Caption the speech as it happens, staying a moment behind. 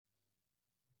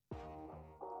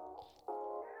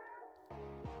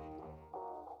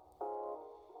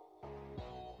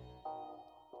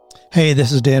Hey,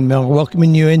 this is Dan Miller,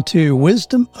 welcoming you into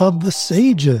Wisdom of the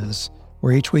Sages,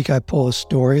 where each week I pull a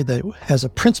story that has a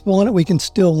principle in it we can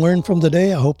still learn from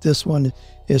today. I hope this one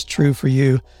is true for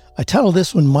you. I titled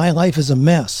this one, My Life is a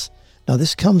Mess. Now,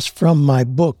 this comes from my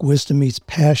book, Wisdom Meets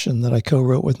Passion, that I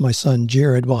co-wrote with my son,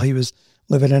 Jared, while he was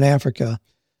living in Africa.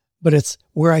 But it's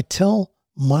where I tell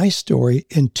my story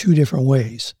in two different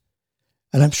ways.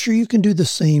 And I'm sure you can do the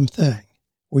same thing,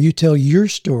 where you tell your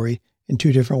story in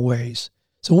two different ways.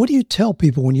 So what do you tell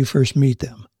people when you first meet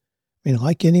them? I mean,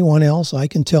 like anyone else, I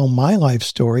can tell my life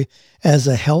story as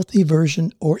a healthy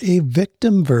version or a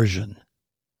victim version.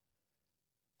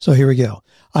 So here we go.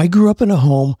 I grew up in a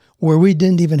home where we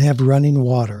didn't even have running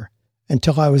water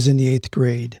until I was in the 8th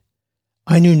grade.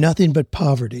 I knew nothing but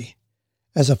poverty.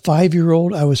 As a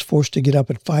 5-year-old, I was forced to get up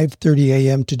at 5:30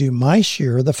 a.m. to do my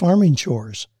share of the farming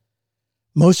chores.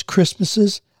 Most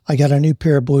Christmases, I got a new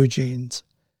pair of blue jeans.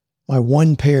 My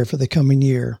one pair for the coming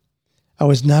year. I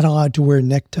was not allowed to wear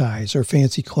neckties or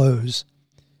fancy clothes.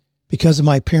 Because of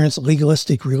my parents'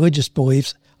 legalistic religious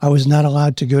beliefs, I was not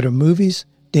allowed to go to movies,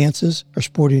 dances, or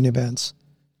sporting events.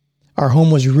 Our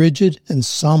home was rigid and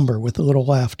somber with a little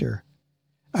laughter.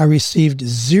 I received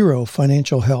zero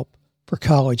financial help for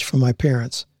college from my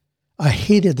parents. I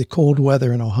hated the cold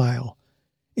weather in Ohio.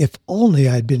 If only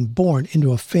I had been born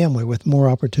into a family with more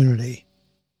opportunity.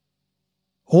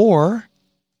 Or,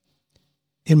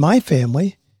 in my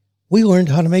family, we learned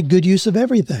how to make good use of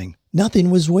everything.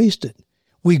 Nothing was wasted.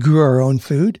 We grew our own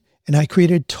food, and I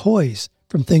created toys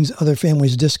from things other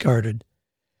families discarded.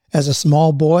 As a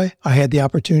small boy, I had the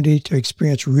opportunity to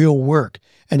experience real work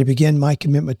and to begin my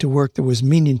commitment to work that was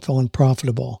meaningful and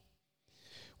profitable.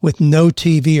 With no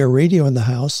TV or radio in the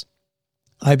house,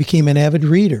 I became an avid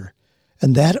reader,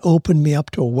 and that opened me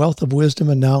up to a wealth of wisdom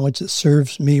and knowledge that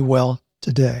serves me well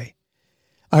today.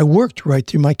 I worked right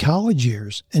through my college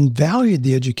years and valued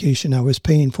the education I was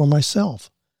paying for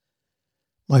myself.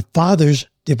 My father's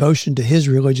devotion to his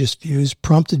religious views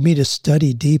prompted me to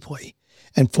study deeply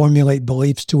and formulate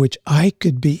beliefs to which I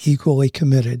could be equally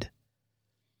committed.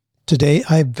 Today,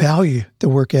 I value the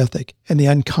work ethic and the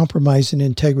uncompromising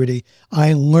integrity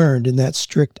I learned in that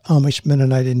strict Amish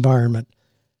Mennonite environment.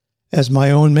 As my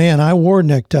own man, I wore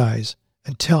neckties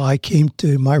until I came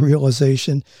to my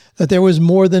realization that there was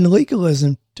more than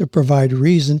legalism to provide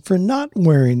reason for not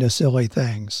wearing the silly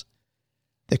things.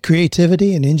 The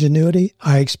creativity and ingenuity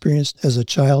I experienced as a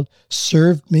child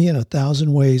served me in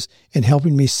 1,000 ways in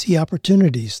helping me see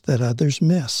opportunities that others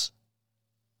miss.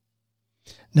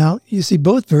 Now, you see,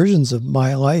 both versions of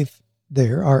my life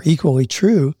there are equally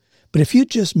true, but if you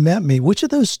just met me, which of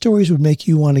those stories would make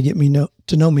you want to get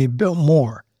to know me a bit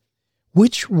more?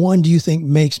 Which one do you think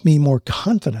makes me more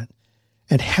confident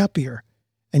and happier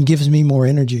and gives me more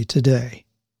energy today?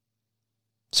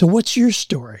 So what's your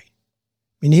story?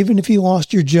 I mean, even if you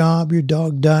lost your job, your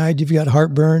dog died, you've got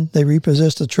heartburn, they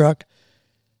repossessed the truck,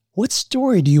 what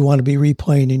story do you want to be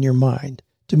replaying in your mind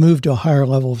to move to a higher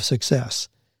level of success?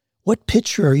 What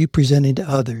picture are you presenting to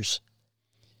others?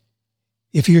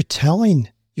 If you're telling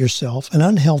yourself an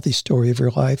unhealthy story of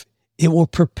your life, it will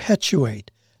perpetuate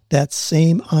that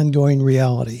same ongoing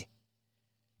reality.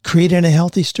 Creating a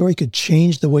healthy story could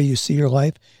change the way you see your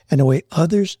life and the way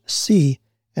others see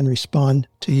and respond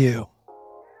to you.